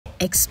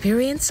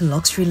Experience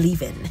luxury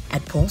living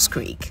at Paul's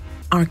Creek,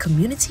 our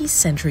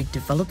community-centric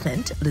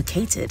development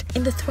located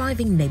in the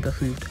thriving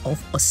neighborhood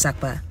of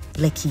Osapa,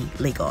 Lekki,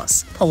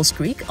 Lagos. Paul's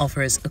Creek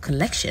offers a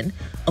collection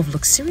of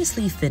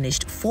luxuriously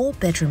finished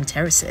 4-bedroom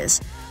terraces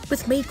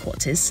with maid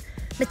quarters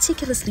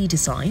meticulously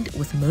designed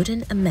with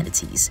modern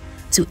amenities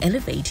to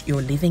elevate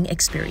your living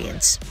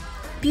experience.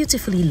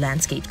 Beautifully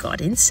landscaped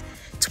gardens,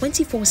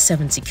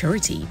 24/7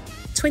 security,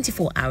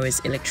 24 hours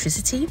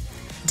electricity,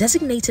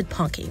 designated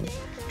parking,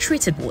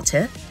 treated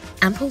water,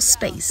 ample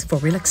space for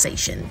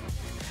relaxation.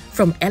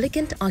 From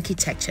elegant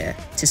architecture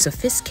to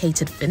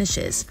sophisticated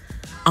finishes,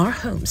 our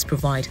homes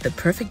provide the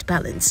perfect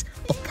balance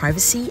of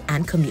privacy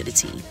and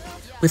community,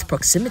 with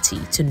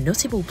proximity to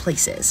notable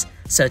places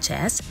such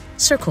as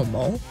Circle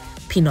Mall,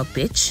 Pinnock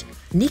Beach,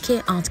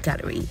 Nikkei Art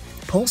Gallery,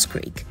 Paul's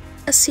Creek,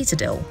 a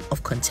citadel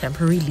of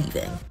contemporary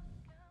living.